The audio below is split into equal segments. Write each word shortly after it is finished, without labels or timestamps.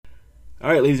All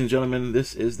right, ladies and gentlemen,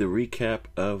 this is the recap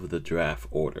of the draft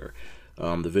order.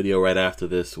 The video right after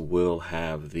this will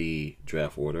have the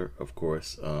draft order, of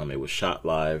course. It was shot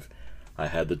live. I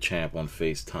had the champ on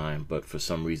FaceTime, but for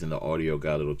some reason the audio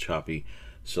got a little choppy.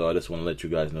 So I just want to let you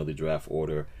guys know the draft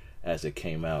order as it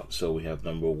came out. So we have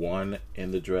number 1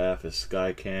 in the draft is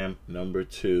Skycam. Number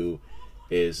 2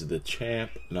 is the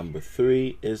champ. Number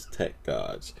 3 is Tech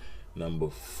Gods. Number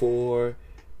 4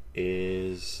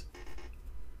 is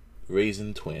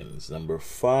Raisin Twins. Number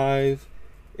 5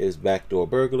 is Backdoor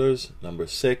Burglars. Number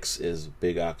 6 is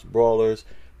Big Ox Brawlers.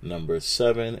 Number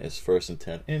 7 is First and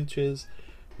 10 Inches.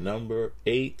 Number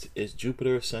 8 is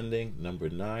Jupiter Ascending. Number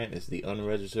 9 is the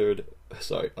unregistered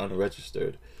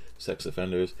sex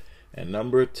offenders. And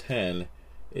number 10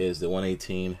 is the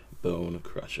 118 Bone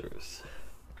Crushers.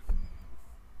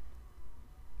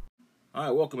 All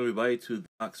right, welcome everybody to the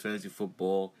Ox Fantasy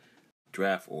Football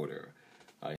Draft Order.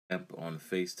 I am on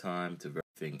FaceTime to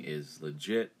everything is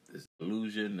legit. There's no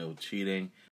illusion, no cheating.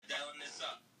 Dialing this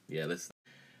up. Yeah, let's.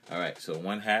 All right, so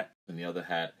one hat and the other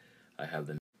hat, I have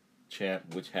the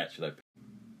champ. Which hat should I pick?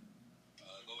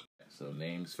 Go with So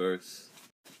names first.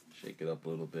 Shake it up a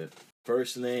little bit.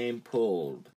 First name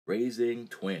pulled. Raising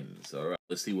Twins. All right,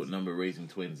 let's see what number Raising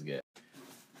Twins get.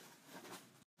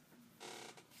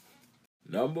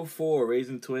 Number 4,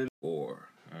 Raising Twins 4.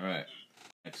 All right.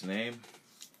 Next name.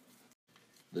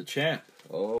 The champ.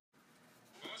 Oh.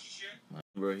 My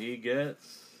number he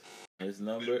gets. His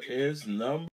number is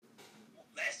number.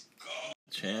 Let's go.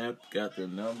 Champ got the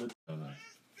number.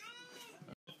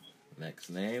 Next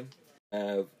name.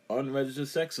 Have unregistered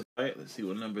sex. Right. Let's see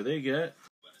what number they get.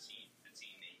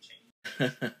 The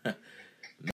team name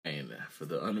change. 9 for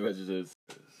the unregistered.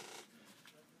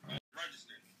 Right.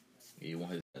 Registered. You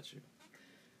want his statue.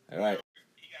 All right.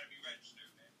 He gotta be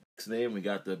registered, man. Next name, we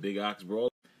got the Big Ox Brawl.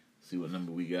 See what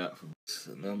number we got for this.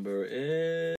 The number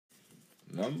is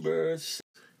number 6.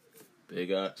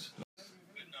 Big Ox.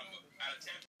 Good number. Out of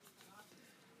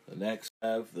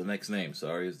 10. The next name,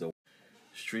 is the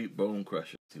Street Bone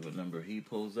Crusher. See what number he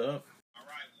pulls up. All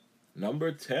right.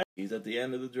 Number 10. He's at the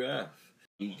end of the draft.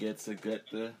 He gets to get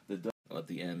the at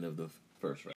the end of the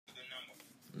first round. Good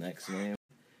number. Next name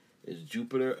is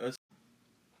Jupiter.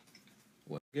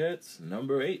 What gets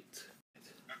number 8.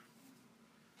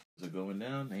 Names are going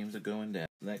down. Names are going down.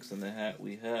 Next in the hat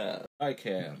we have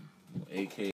Skycam,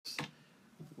 AK,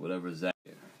 whatever Zach.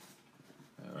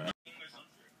 All right.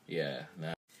 Yeah.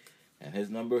 Now, and his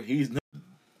number, he's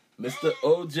Mr.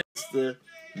 OJ, the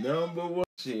number 1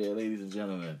 here, ladies and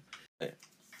gentlemen.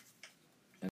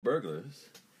 And Burglars,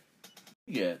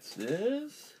 he gets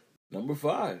this number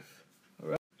 5. All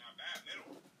right. Not bad.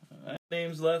 Middle. All right.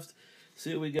 Names left.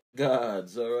 See what we got.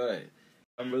 Gods. All right.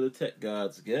 Number the Tech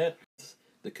Gods get.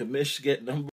 The commish get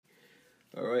number.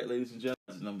 All right, ladies and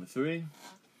gentlemen, number 3.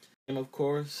 Name, of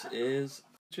course, is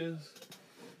Inches.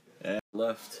 And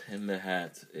left in the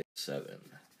hat is 7.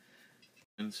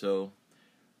 And so,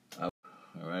 all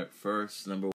right, first,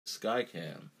 number 1,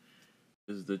 Skycam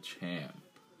is the champ.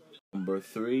 Number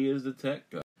 3 is the Tech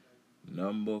God.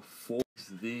 Number 4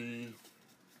 is the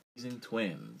Raising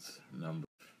Twins. Number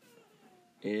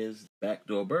is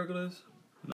Backdoor Burglars.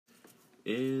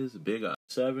 Is Big Ox.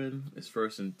 7 is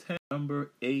First and 10.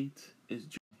 Number 8 is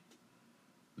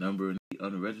number 9,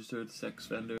 unregistered sex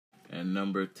offender. And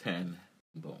number 10,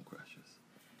 Bone Crushers.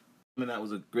 I mean, that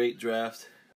was a great draft.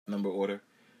 Number order.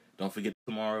 Don't forget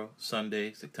tomorrow,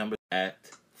 Sunday, September at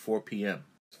 4 p.m.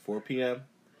 It's 4 p.m.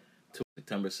 to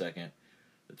September 2nd.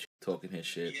 The chick talking his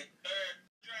shit.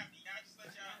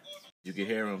 You can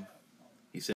hear him.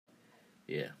 He said,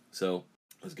 yeah. So,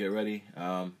 let's get ready.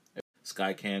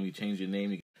 Skycam, you change your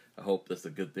name. I hope that's a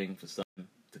good thing for something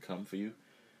to come for you.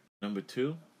 Number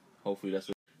 2, hopefully that's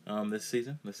what, this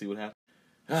season. Let's see what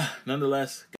happens.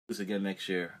 Nonetheless, do this again next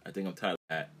year. I think I'm tired of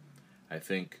that. I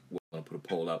think we're going to put a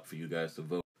poll out for you guys to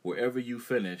vote. Wherever you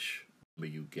finish, number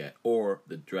you get, or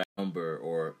the draft number,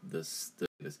 or this.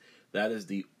 That is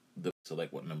the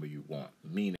select what number you want.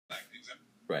 Meaning,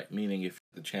 right? Meaning, if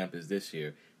the champ is this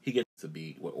year, he gets to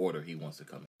be what order he wants to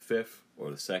come in. 5th or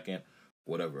the 2nd,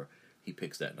 whatever. He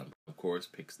picks that number. Of course,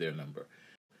 picks their number.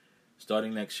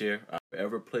 Starting next year,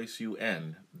 wherever place you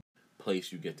end,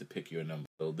 place you get to pick your number.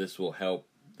 So this will help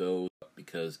those,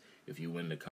 because if you win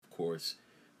the cup, of course,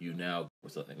 you now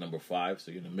what's like number 5, so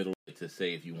you're in the middle to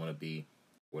say if you want to be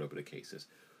whatever the case is.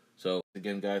 So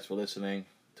again, guys, for listening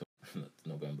to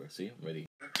November. See, I'm ready.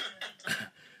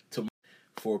 To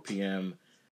 4 p.m.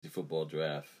 the football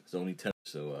draft. It's only 10,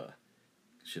 so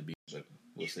should be, but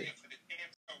we'll see.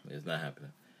 It's not happening.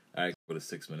 All right, go to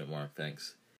 6-minute mark.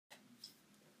 Thanks.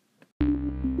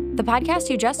 The podcast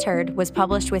you just heard was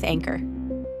published with Anchor.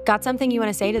 Got something you want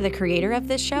to say to the creator of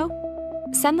this show?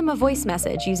 Send them a voice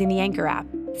message using the Anchor app,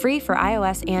 free for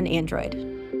iOS and Android.